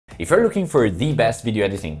If you're looking for the best video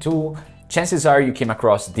editing tool, chances are you came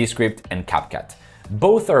across Descript and CapCut.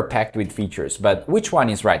 Both are packed with features, but which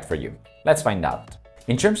one is right for you? Let's find out.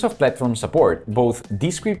 In terms of platform support, both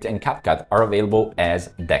Descript and CapCut are available as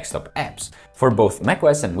desktop apps for both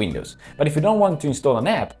macOS and Windows. But if you don't want to install an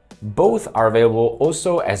app, both are available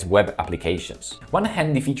also as web applications. One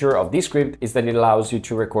handy feature of Descript is that it allows you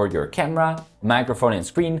to record your camera, microphone and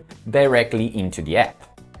screen directly into the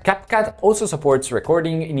app. CapCut also supports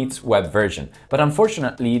recording in its web version, but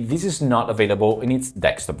unfortunately this is not available in its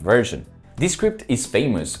desktop version. Descript is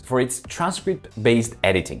famous for its transcript-based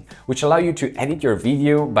editing, which allows you to edit your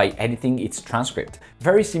video by editing its transcript,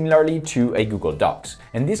 very similarly to a Google Docs,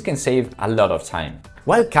 and this can save a lot of time.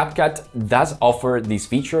 While CapCut does offer this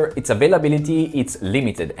feature, its availability is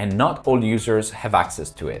limited and not all users have access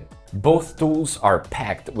to it. Both tools are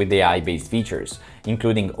packed with AI-based features,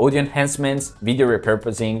 including audio enhancements, video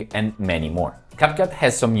repurposing, and many more. CapCut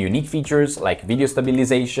has some unique features like video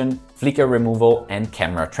stabilization, flicker removal, and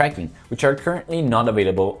camera tracking, which are currently not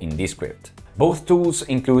available in Descript. Both tools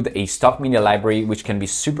include a stock media library, which can be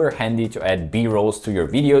super handy to add B-rolls to your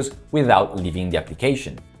videos without leaving the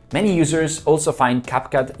application. Many users also find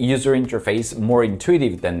CapCut user interface more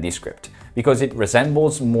intuitive than Descript, because it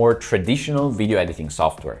resembles more traditional video editing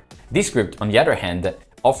software. Descript, on the other hand,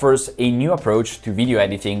 offers a new approach to video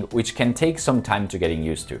editing which can take some time to getting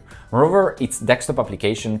used to. Moreover, its desktop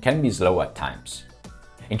application can be slow at times.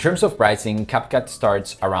 In terms of pricing, CapCut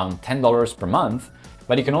starts around $10 per month,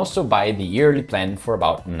 but you can also buy the yearly plan for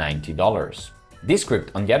about $90.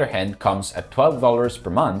 Descript, on the other hand, comes at $12 per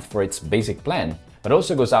month for its basic plan, but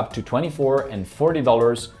also goes up to $24 and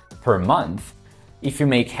 $40 per month if you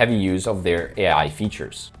make heavy use of their AI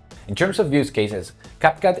features. In terms of use cases,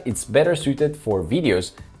 CapCut is better suited for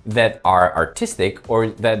videos that are artistic or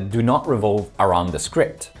that do not revolve around the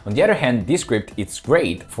script. On the other hand, Descript is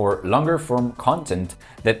great for longer form content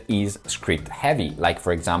that is script heavy, like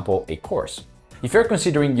for example a course. If you're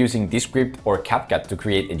considering using Descript or CapCut to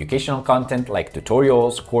create educational content like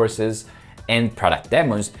tutorials, courses, and product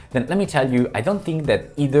demos, then let me tell you, I don't think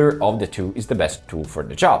that either of the two is the best tool for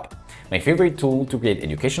the job. My favorite tool to create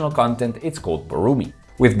educational content is called Borumi.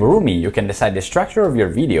 With Borumi, you can decide the structure of your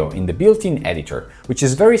video in the built-in editor, which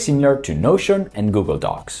is very similar to Notion and Google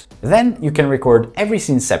Docs. Then you can record every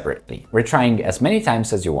scene separately, retrying as many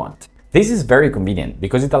times as you want. This is very convenient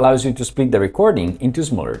because it allows you to split the recording into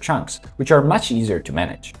smaller chunks, which are much easier to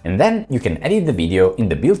manage. And then you can edit the video in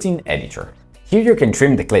the built-in editor. Here you can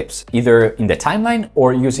trim the clips, either in the timeline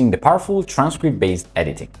or using the powerful transcript-based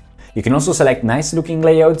editing. You can also select nice-looking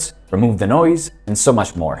layouts, remove the noise, and so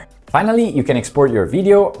much more. Finally, you can export your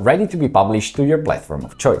video ready to be published to your platform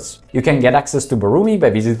of choice. You can get access to Borumi by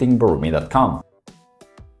visiting borumi.com.